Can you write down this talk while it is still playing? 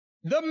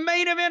The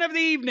main event of the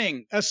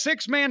evening, a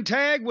six-man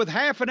tag with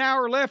half an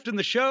hour left in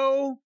the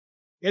show.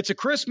 It's a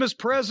Christmas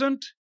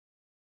present.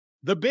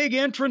 The big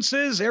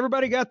entrances,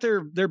 everybody got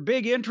their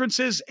big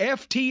entrances.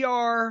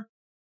 FTR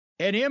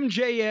and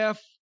MJF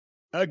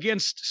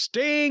against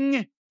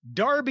Sting,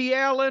 Darby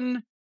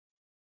Allin,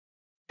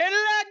 and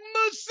like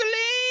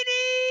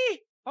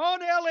Mussolini on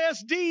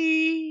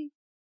LSD,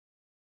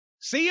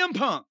 CM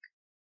Punk.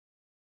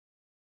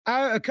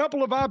 A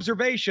couple of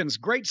observations.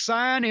 Great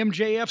sign,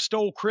 MJF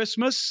stole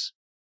Christmas.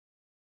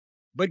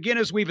 But again,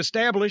 as we've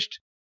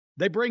established,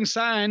 they bring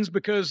signs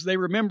because they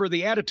remember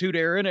the Attitude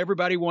Era and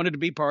everybody wanted to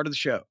be part of the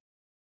show.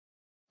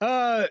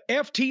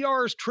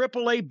 FTR's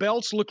AAA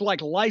belts look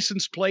like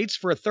license plates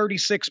for a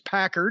 36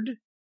 Packard.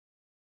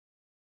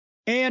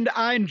 And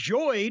I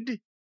enjoyed,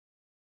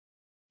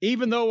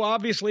 even though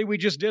obviously we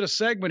just did a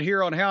segment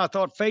here on how I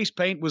thought face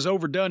paint was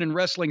overdone in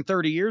wrestling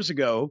 30 years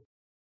ago,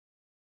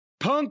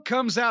 Punk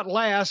comes out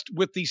last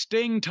with the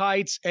Sting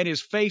tights and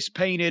his face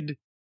painted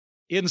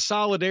in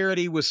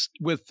solidarity with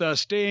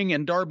Sting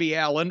and Darby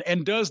Allin,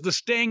 and does the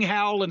Sting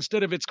howl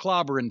instead of it's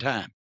clobbering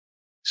time.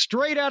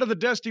 Straight out of the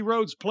Dusty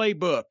Rhodes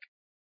playbook.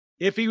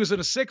 If he was in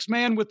a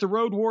six-man with the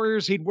Road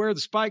Warriors, he'd wear the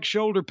spiked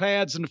shoulder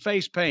pads and the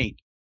face paint.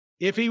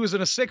 If he was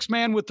in a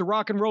six-man with the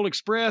Rock and Roll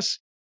Express,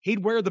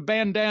 he'd wear the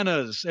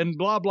bandanas and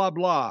blah, blah,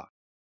 blah.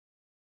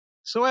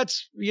 So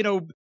that's,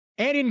 and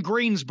in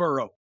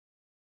Greensboro.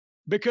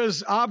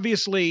 Because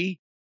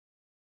obviously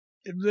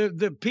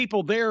the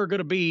people there are going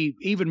to be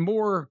even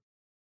more,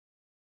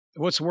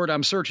 what's the word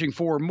I'm searching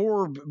for,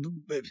 more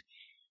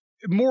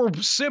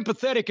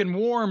sympathetic and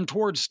warm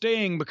towards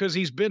Sting because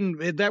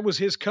that was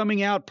his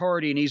coming out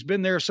party and he's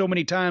been there so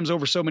many times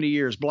over so many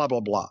years, blah,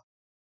 blah, blah.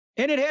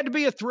 And it had to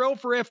be a thrill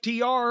for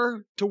FTR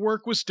to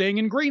work with Sting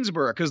in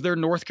Greensboro because they're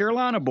North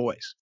Carolina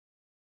boys.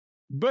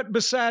 But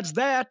besides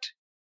that,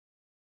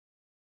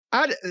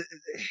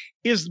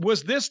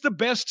 was this the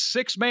best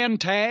six-man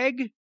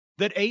tag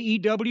that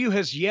AEW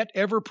has yet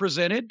ever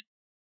presented?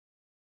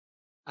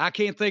 I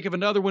can't think of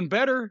another one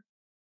better.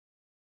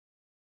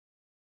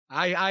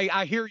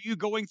 I hear you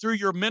going through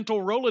your mental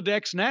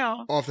Rolodex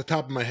now. Off the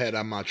top of my head,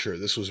 I'm not sure.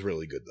 This was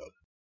really good,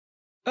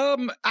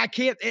 though. I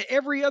can't.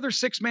 Every other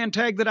six-man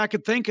tag that I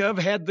could think of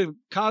had the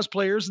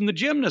cosplayers and the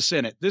gymnasts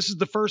in it. This is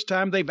the first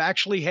time they've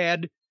actually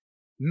had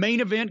main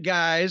event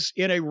guys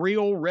in a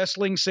real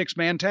wrestling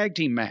six-man tag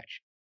team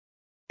match.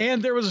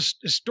 And there was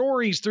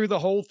stories through the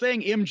whole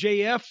thing.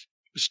 MJF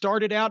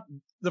started out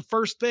the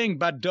first thing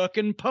by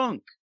ducking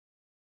Punk.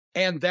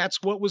 And that's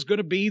what was going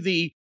to be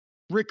the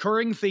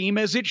recurring theme,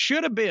 as it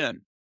should have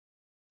been.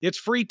 It's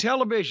free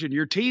television.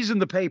 You're teasing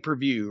the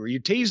pay-per-view, or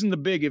you're teasing the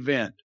big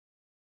event.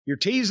 You're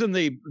teasing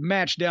the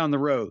match down the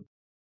road.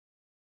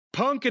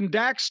 Punk and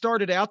Dax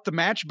started out the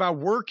match by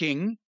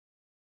working,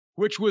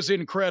 which was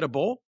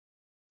incredible.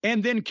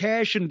 And then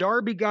Cash and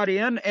Darby got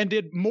in and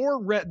did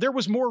more. There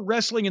was more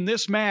wrestling in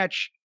this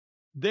match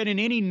than in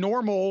any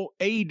normal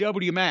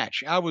AEW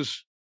match. I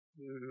was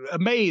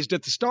amazed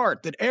at the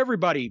start that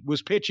everybody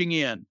was pitching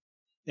in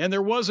and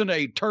there wasn't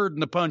a turd in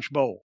the punch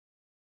bowl.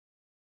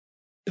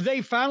 They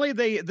finally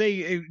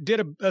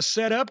did a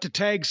setup to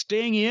tag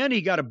Sting in.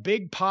 He got a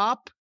big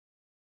pop.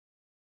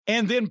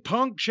 And then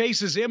Punk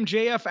chases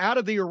MJF out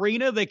of the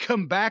arena. They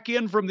come back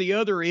in from the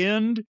other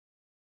end.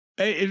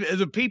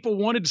 The people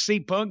wanted to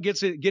see Punk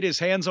get his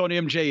hands on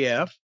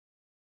MJF.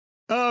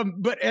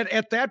 But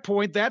at that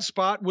point, that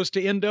spot was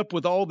to end up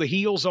with all the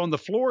heels on the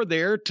floor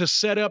there to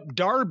set up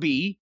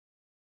Darby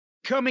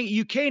coming.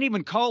 You can't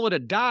even call it a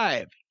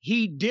dive.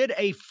 He did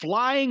a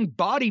flying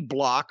body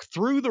block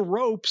through the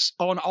ropes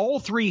on all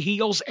three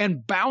heels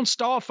and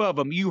bounced off of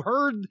them. You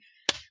heard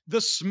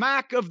the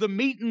smack of the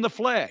meat in the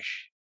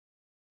flesh.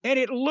 And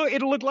it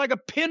looked like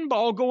a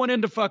pinball going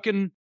into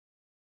fucking,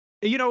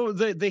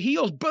 the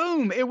heels.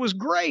 Boom. It was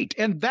great.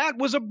 And that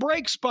was a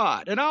break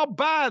spot. And I'll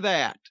buy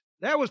that.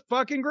 That was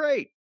fucking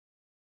great.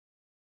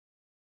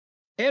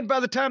 And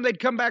by the time they'd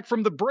come back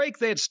from the break,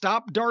 they had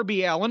stopped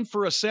Darby Allin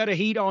for a set of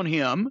heat on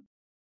him.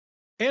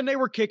 And they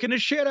were kicking the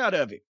shit out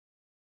of him.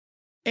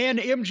 And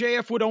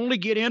MJF would only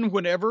get in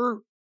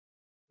whenever,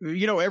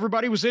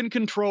 everybody was in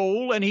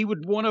control and he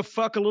would want to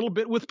fuck a little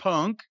bit with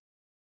Punk.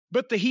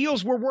 But the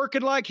heels were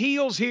working like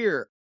heels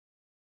here.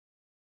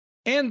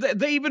 And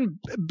they even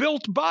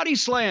built body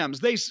slams.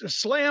 They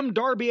slammed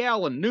Darby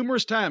Allin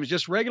numerous times,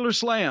 just regular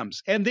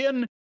slams. And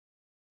then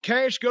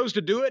Cash goes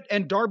to do it,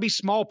 and Darby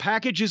small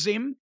packages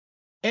him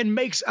and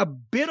makes a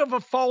bit of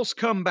a false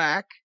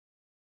comeback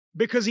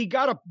because he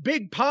got a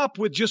big pop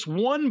with just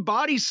one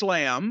body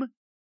slam.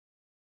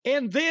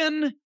 And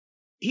then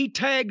he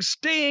tags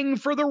Sting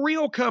for the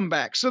real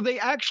comeback. So they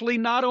actually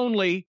not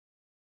only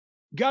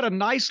got a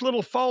nice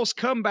little false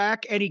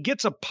comeback and he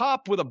gets a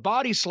pop with a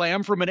body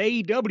slam from an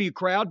AEW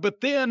crowd, but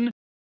then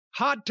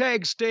hot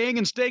tags Sting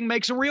and Sting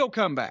makes a real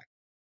comeback.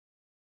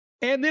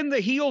 And then the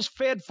heels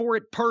fed for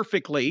it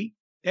perfectly,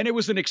 and it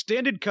was an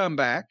extended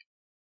comeback.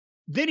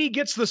 Then he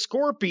gets the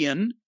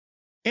Scorpion,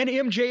 and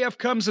MJF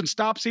comes and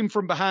stops him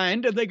from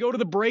behind, and they go to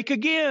the break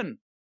again.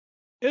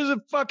 It was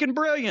fucking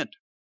brilliant.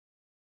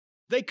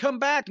 They come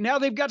back. Now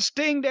they've got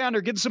Sting down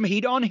there getting some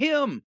heat on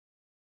him.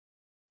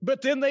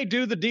 But then they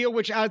do the deal,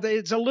 which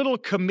it's a little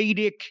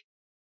comedic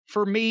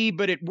for me,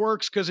 but it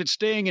works because it's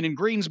Sting. And in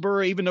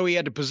Greensboro, even though he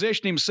had to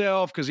position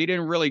himself because he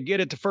didn't really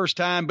get it the first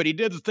time, but he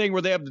did the thing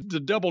where they have the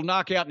double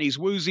knockout and he's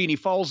woozy and he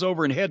falls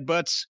over and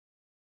headbutts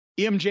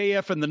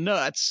MJF in the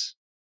nuts.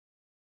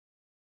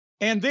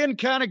 And then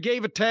kind of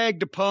gave a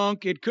tag to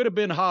Punk. It could have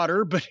been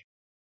hotter, but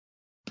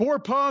poor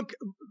Punk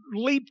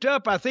leaped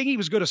up. I think he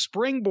was going to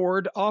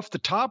springboard off the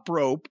top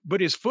rope,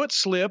 but his foot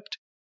slipped.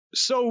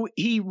 So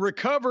he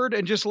recovered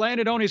and just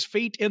landed on his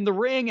feet in the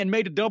ring and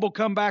made a double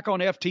comeback on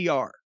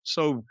FTR.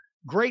 So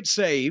great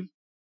save.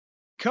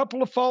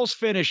 Couple of false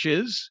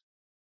finishes.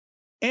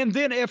 And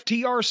then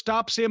FTR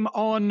stops him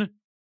on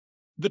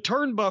the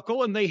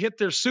turnbuckle and they hit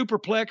their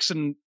superplex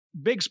and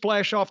big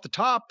splash off the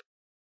top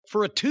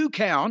for a 2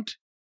 count,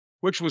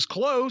 which was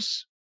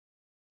close.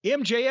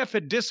 MJF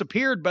had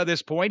disappeared by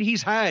this point.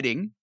 He's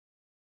hiding.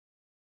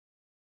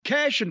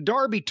 Cash and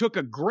Darby took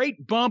a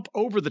great bump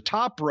over the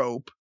top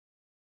rope.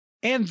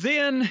 And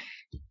then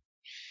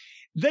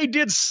they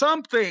did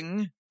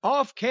something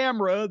off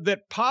camera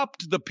that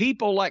popped the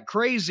people like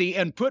crazy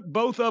and put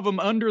both of them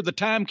under the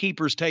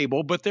timekeeper's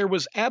table, but there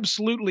was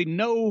absolutely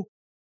no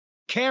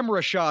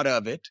camera shot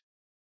of it.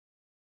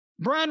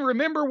 Brian,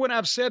 remember when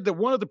I've said that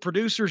one of the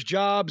producer's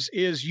jobs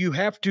is you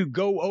have to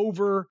go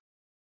over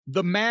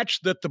the match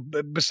that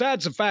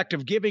besides the fact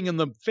of giving them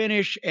the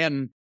finish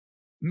and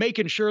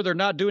making sure they're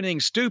not doing anything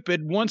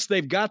stupid, once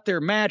they've got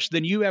their match,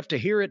 then you have to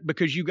hear it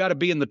because you got to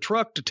be in the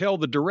truck to tell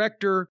the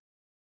director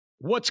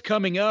what's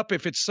coming up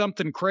if it's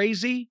something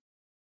crazy.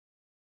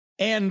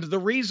 And the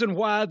reason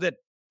why that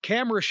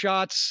camera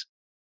shots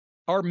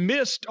are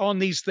missed on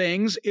these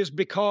things is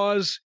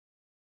because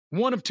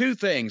one of 2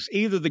 things.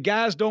 Either the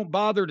guys don't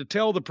bother to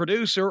tell the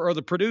producer or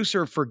the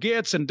producer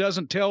forgets and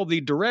doesn't tell the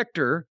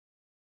director.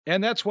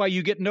 And that's why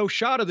you get no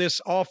shot of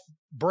this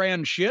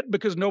off-brand shit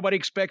because nobody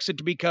expects it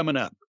to be coming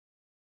up.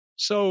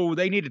 So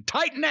they need to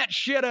tighten that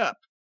shit up.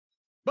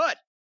 But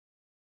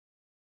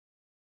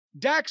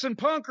Dax and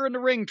Punk are in the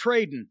ring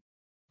trading.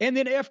 And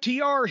then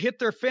FTR hit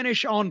their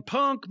finish on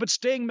Punk, but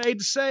Sting made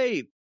the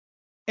save.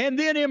 And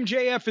then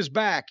MJF is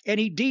back, and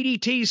he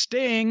DDTs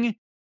Sting,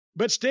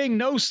 but Sting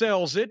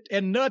no-sells it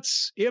and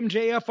nuts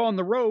MJF on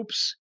the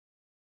ropes.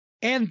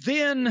 And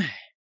then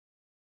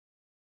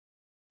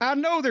I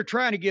know they're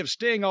trying to give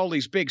Sting all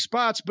these big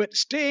spots, but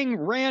Sting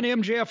ran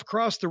MJF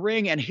across the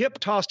ring and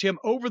hip-tossed him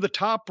over the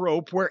top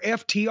rope where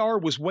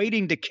FTR was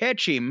waiting to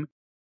catch him.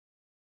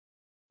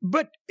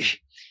 But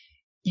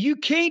you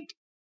can't...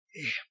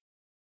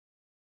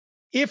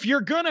 If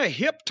you're going to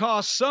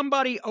hip-toss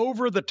somebody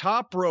over the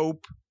top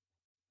rope,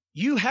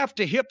 you have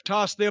to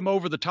hip-toss them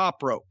over the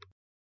top rope.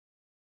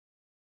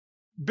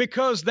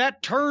 Because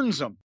that turns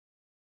them.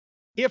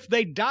 If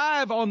they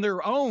dive on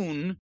their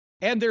own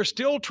and they're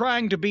still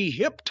trying to be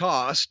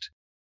hip-tossed,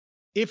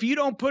 if you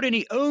don't put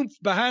any oomph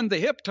behind the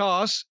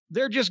hip-toss,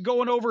 they're just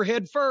going over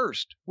head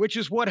first, which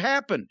is what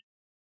happened.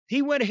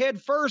 He went head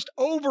first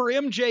over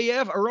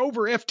MJF or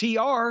over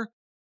FTR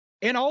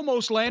and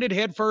almost landed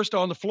head first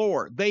on the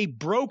floor. They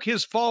broke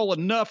his fall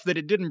enough that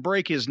it didn't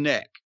break his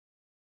neck.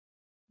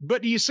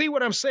 But do you see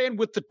what I'm saying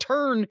with the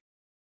turn?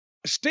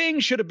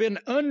 Sting should have been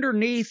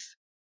underneath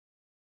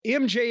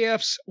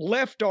MJF's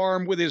left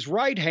arm with his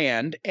right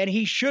hand, and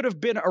he should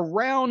have been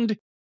around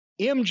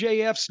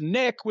MJF's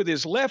neck with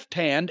his left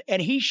hand,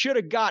 and he should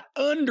have got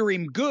under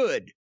him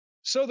good,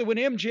 so that when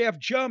MJF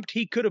jumped,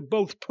 he could have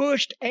both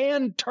pushed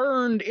and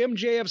turned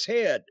MJF's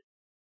head.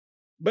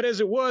 But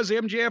as it was,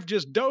 MJF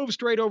just dove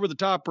straight over the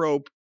top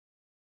rope,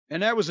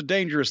 and that was a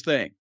dangerous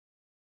thing.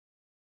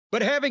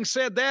 But having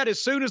said that,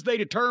 as soon as they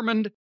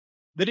determined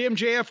that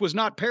MJF was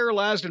not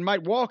paralyzed and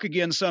might walk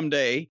again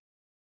someday,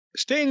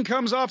 Sting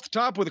comes off the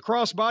top with a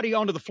crossbody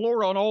onto the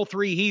floor on all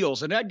 3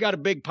 heels, and that got a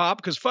big pop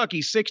because fuck,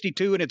 he's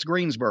 62 and it's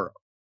Greensboro.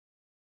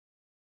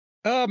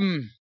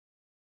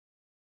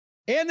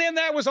 And then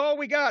that was all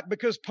we got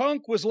because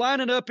Punk was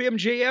lining up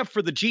MJF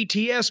for the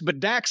GTS, but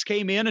Dax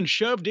came in and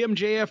shoved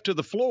MJF to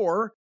the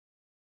floor,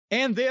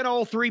 and then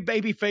all 3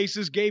 baby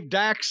faces gave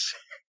Dax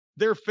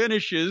their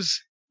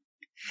finishes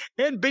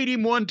and beat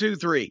him 1, 2,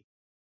 3.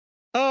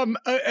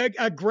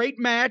 A great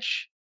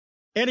match.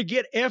 And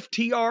again,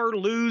 FTR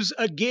lose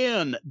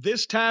again.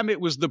 This time it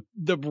was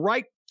the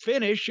right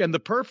finish and the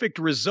perfect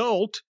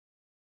result.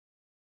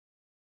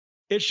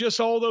 It's just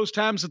all those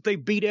times that they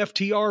beat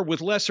FTR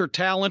with lesser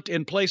talent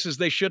in places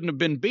they shouldn't have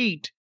been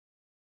beat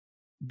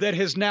that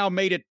has now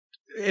made it,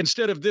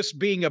 instead of this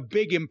being a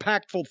big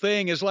impactful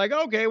thing, is like,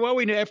 okay, well,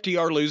 we know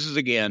FTR loses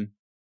again.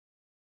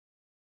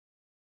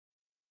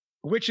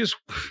 Which is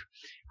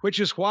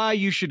why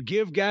you should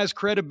give guys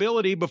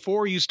credibility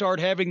before you start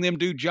having them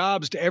do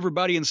jobs to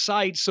everybody in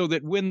sight so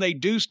that when they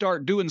do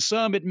start doing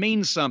some, it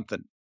means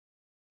something.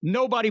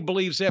 Nobody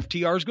believes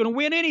FTR is going to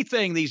win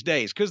anything these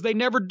days because they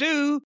never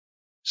do,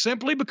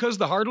 simply because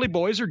the Hardy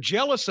Boys are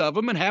jealous of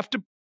them and have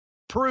to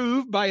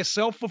prove by a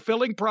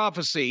self-fulfilling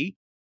prophecy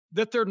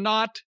that they're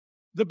not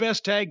the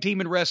best tag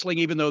team in wrestling,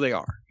 even though they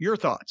are. Your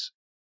thoughts?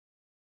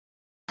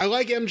 I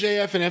like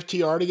MJF and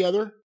FTR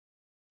together,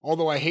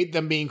 although I hate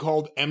them being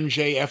called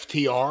MJ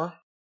FTR.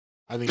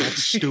 I think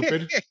that's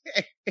stupid.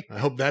 I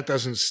hope that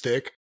doesn't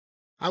stick.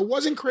 I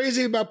wasn't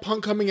crazy about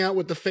Punk coming out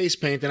with the face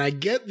paint, and I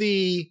get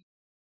the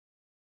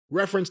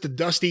reference to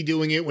Dusty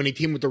doing it when he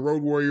teamed with the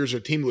Road Warriors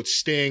or teamed with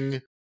Sting.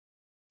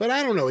 But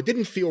I don't know, it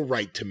didn't feel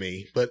right to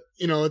me. But,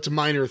 you know, it's a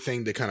minor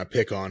thing to kind of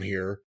pick on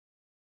here.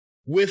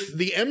 With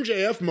the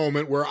MJF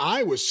moment where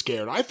I was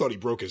scared, I thought he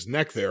broke his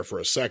neck there for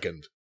a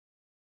second.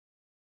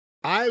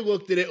 I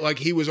looked at it like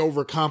he was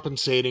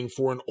overcompensating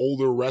for an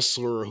older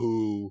wrestler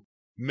who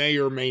may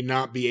or may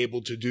not be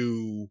able to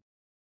do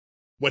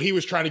what he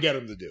was trying to get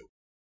him to do.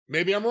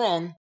 Maybe I'm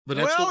wrong, but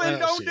that's the way I see it.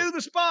 Well, then don't do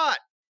the spot,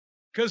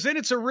 because then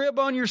it's a rib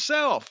on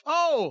yourself.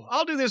 Oh,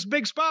 I'll do this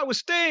big spot with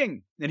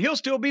Sting, and he'll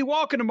still be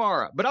walking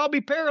tomorrow, but I'll be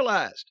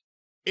paralyzed.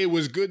 It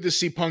was good to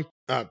see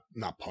MJF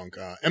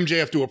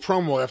do a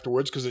promo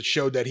afterwards because it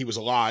showed that he was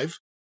alive.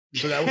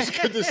 So that was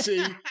good to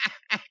see.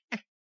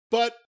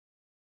 But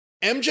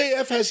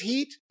MJF has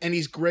heat, and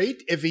he's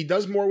great. If he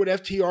does more with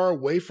FTR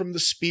away from the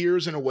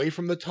spears and away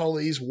from the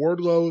Tullys,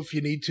 Wardlow if you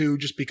need to,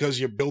 just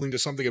because you're building to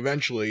something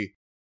eventually.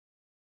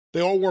 They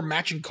all wore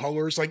matching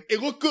colors. Like,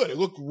 it looked good. It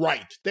looked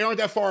right. They aren't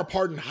that far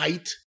apart in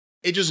height.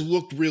 It just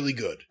looked really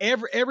good.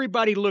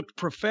 Everybody looked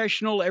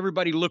professional.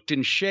 Everybody looked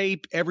in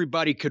shape.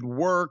 Everybody could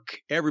work.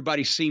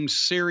 Everybody seemed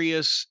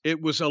serious.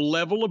 It was a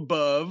level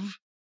above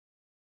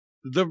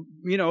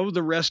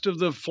the rest of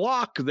the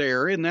flock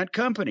there in that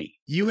company.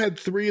 You had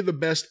three of the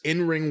best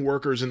in-ring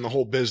workers in the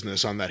whole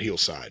business on that heel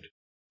side.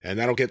 And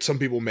that'll get some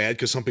people mad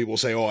because some people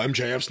say, oh,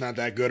 MJF's not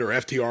that good or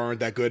FTR aren't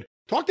that good.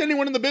 Talk to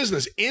anyone in the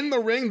business. In the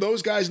ring,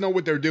 those guys know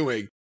what they're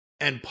doing.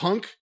 And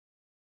Punk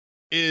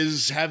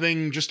is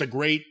having just a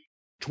great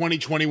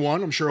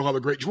 2021. I'm sure he'll have a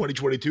great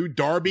 2022.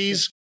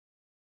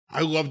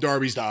 I love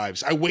Darby's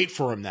dives. I wait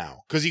for him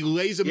now because he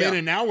lays them in,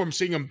 and now I'm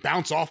seeing him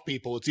bounce off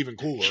people. It's even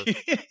cooler.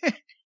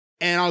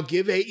 And I'll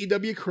give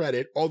AEW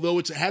credit, although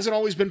it hasn't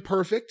always been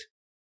perfect,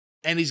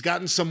 and he's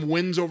gotten some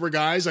wins over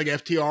guys like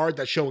FTR at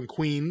that show in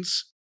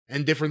Queens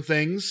and different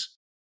things.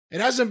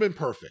 It hasn't been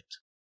perfect.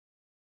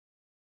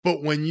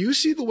 But when you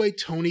see the way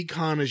Tony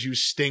Khan has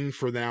used Sting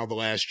for now the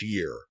last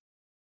year,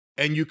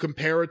 and you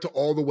compare it to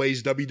all the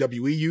ways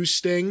WWE used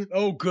Sting.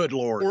 Oh, good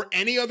Lord. Or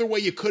any other way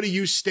you could have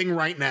used Sting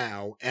right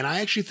now, and I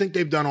actually think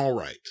they've done all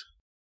right.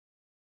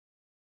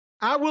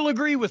 I will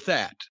agree with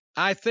that.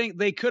 I think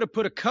they could have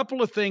put a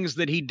couple of things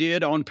that he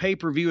did on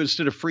pay-per-view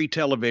instead of free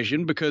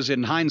television, because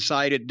in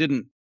hindsight, it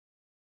didn't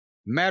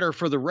matter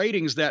for the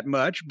ratings that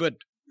much, but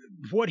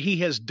what he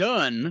has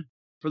done,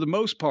 for the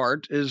most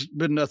part, has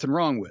been nothing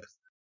wrong with.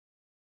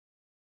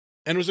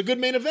 And it was a good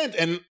main event.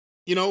 And,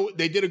 you know,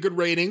 they did a good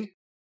rating.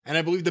 And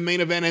I believe the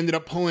main event ended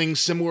up pulling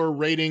similar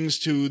ratings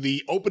to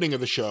the opening of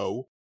the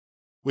show,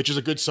 which is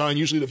a good sign.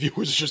 Usually the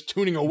viewers are just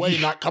tuning away,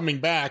 not coming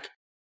back.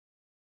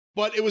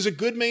 But it was a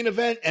good main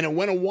event, and it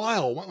went a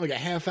while. It went like a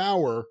half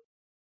hour.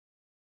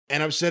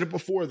 And I've said it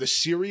before, the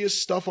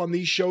serious stuff on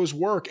these shows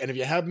work. And if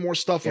you have more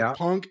stuff with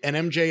Punk and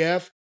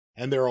MJF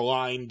and their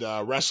aligned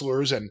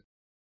wrestlers and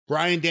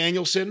Bryan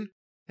Danielson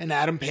and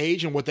Adam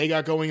Page and what they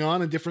got going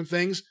on and different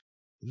things,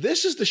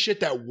 this is the shit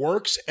that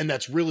works and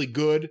that's really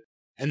good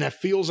and that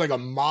feels like a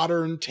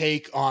modern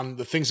take on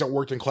the things that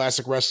worked in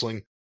classic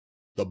wrestling.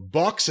 The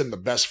Bucks and the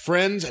Best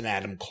Friends and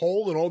Adam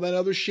Cole and all that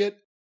other shit.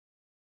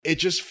 It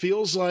just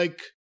feels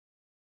like,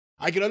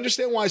 I can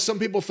understand why some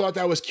people thought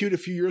that was cute a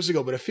few years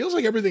ago, but it feels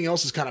like everything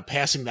else is kind of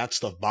passing that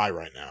stuff by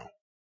right now.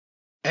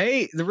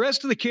 Hey, the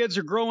rest of the kids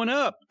are growing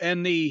up,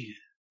 and the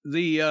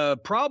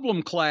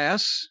problem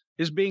class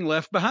is being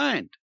left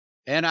behind.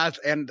 And I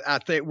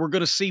think we're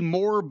going to see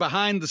more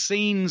behind the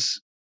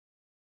scenes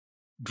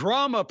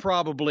drama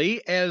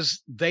probably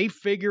as they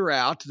figure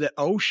out that,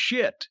 oh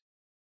shit,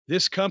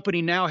 this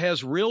company now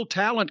has real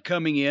talent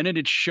coming in and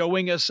it's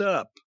showing us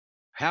up.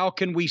 How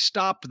can we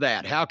stop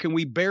that? How can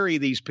we bury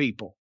these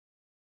people?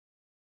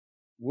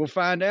 We'll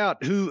find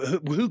out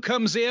who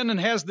comes in and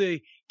has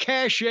the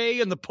cachet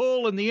and the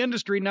pull in the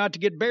industry not to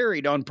get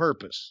buried on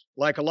purpose,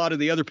 like a lot of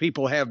the other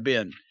people have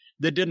been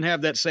that didn't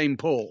have that same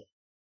pull.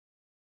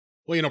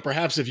 Well, you know,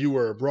 perhaps if you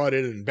were brought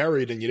in and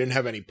buried and you didn't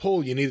have any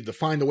pull, you needed to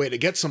find a way to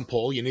get some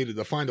pull. You needed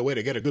to find a way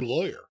to get a good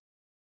lawyer.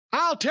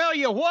 I'll tell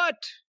you what.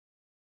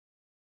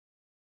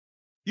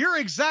 You're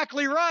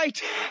exactly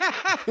right.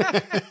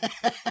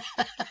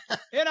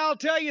 And I'll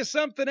tell you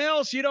something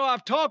else. You know,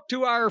 I've talked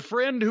to our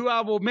friend who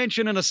I will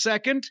mention in a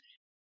second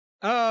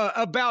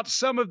about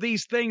some of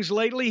these things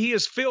lately. He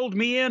has filled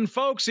me in.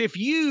 Folks, if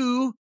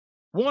you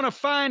want to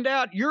find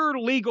out your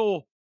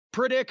legal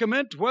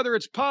predicament, whether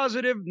it's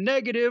positive,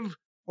 negative,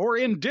 or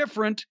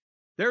indifferent,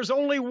 there's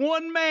only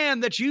one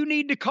man that you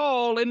need to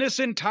call in this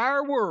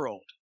entire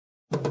world.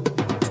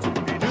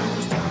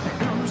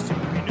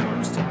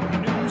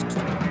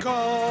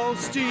 Call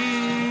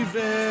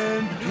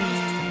Stephen P.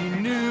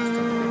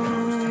 News.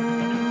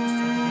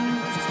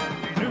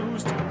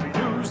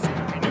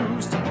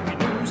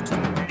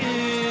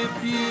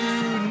 If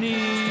you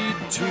need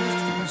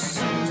to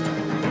sue.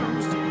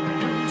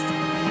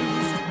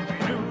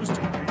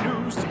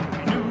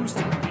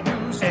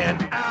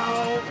 And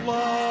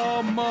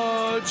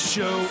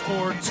show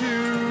or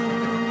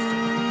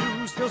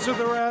two. Skills to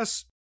the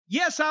rest.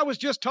 Yes, I was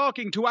just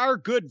talking to our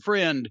good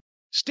friend,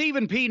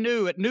 Stephen P.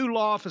 New at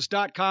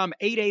newlawoffice.com,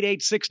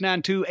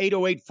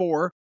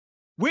 888-692-8084,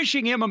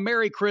 wishing him a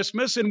Merry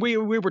Christmas. And we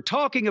were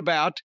talking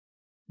about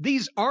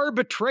these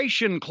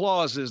arbitration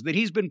clauses that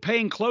he's been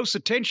paying close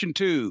attention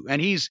to,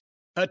 and he's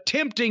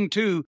attempting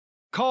to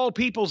call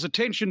people's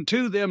attention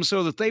to them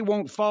so that they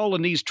won't fall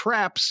in these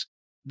traps.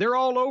 They're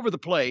all over the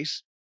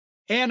place.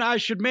 And I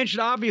should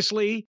mention,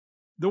 obviously,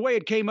 the way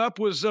it came up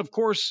was, of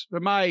course,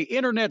 my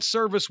internet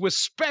service with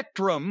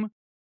Spectrum,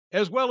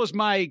 as well as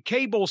my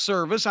cable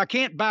service. I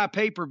can't buy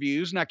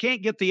pay-per-views, and I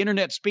can't get the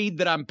internet speed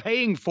that I'm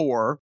paying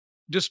for,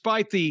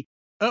 despite the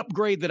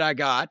upgrade that I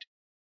got.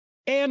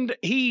 And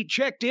he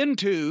checked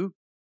into,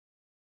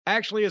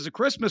 actually as a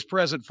Christmas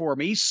present for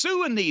me,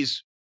 suing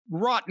these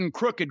rotten,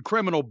 crooked,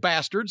 criminal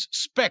bastards,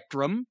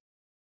 Spectrum.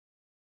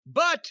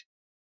 But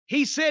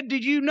he said,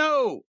 did you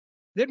know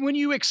that when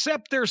you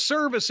accept their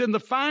service in the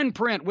fine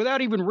print without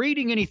even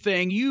reading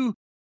anything, you,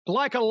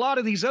 like a lot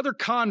of these other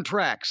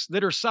contracts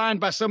that are signed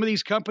by some of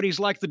these companies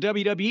like the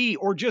WWE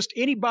or just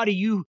anybody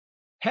you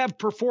have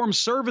performed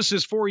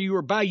services for you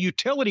or buy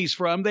utilities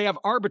from, they have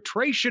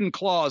arbitration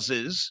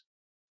clauses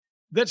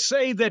that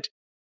say that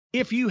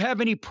if you have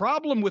any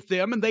problem with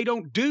them and they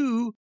don't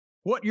do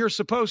what they're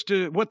supposed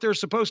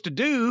to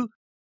do,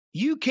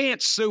 you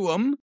can't sue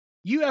them.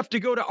 You have to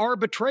go to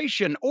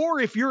arbitration.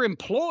 Or if you're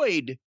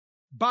employed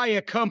by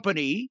a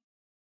company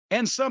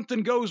and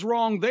something goes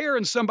wrong there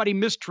and somebody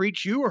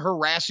mistreats you or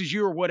harasses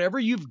you or whatever,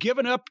 you've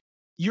given up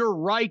your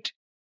right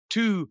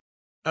to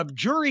a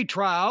jury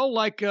trial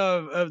like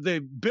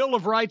the Bill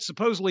of Rights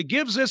supposedly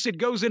gives us. It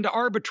goes into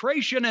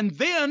arbitration, and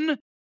then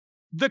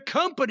the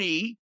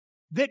company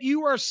that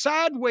you are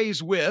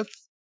sideways with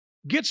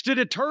gets to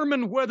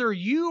determine whether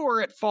you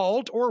are at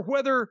fault or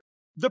whether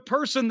the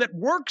person that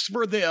works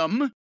for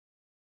them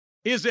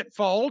is at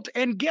fault.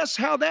 And guess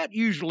how that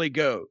usually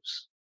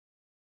goes?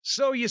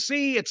 So you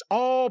see, it's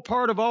all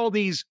part of all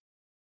these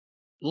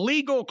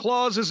legal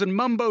clauses and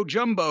mumbo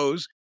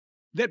jumbos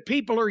that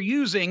people are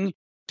using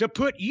to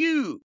put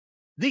you,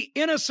 the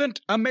innocent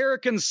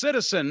American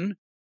citizen,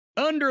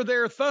 under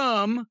their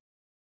thumb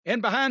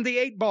and behind the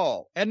eight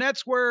ball. And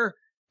that's where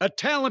a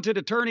talented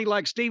attorney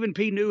like Stephen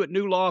P. New at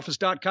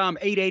newlawoffice.com,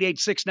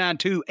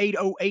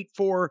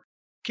 888-692-8084,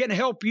 can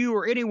help you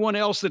or anyone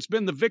else that's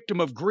been the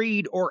victim of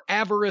greed or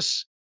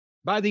avarice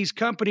by these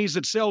companies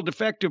that sell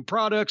defective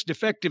products,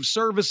 defective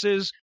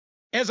services.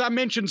 As I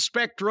mentioned,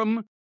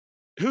 Spectrum,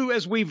 who,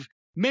 as we've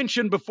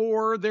mentioned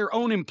before, their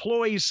own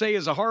employees say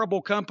is a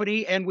horrible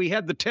company. And we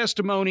had the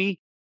testimony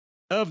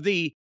of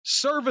the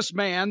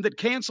serviceman that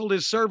canceled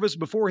his service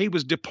before he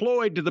was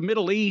deployed to the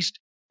Middle East.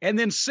 And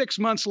then 6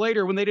 months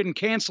later, when they didn't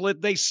cancel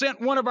it, they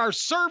sent one of our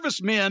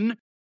servicemen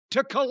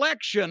to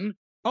collection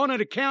on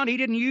an account he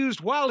didn't use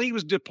while he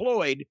was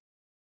deployed.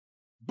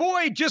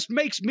 Boy, it just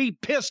makes me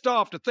pissed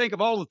off to think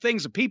of all the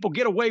things that people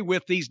get away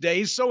with these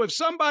days. So if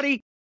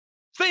somebody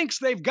thinks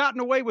they've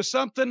gotten away with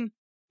something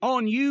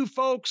on you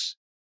folks,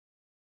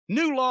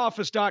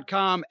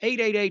 newlawoffice.com,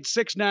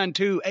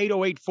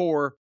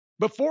 888-692-8084.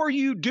 Before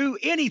you do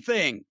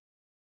anything,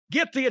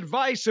 get the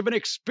advice of an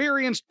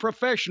experienced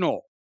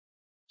professional.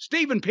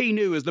 Stephen P.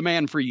 New is the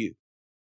man for you.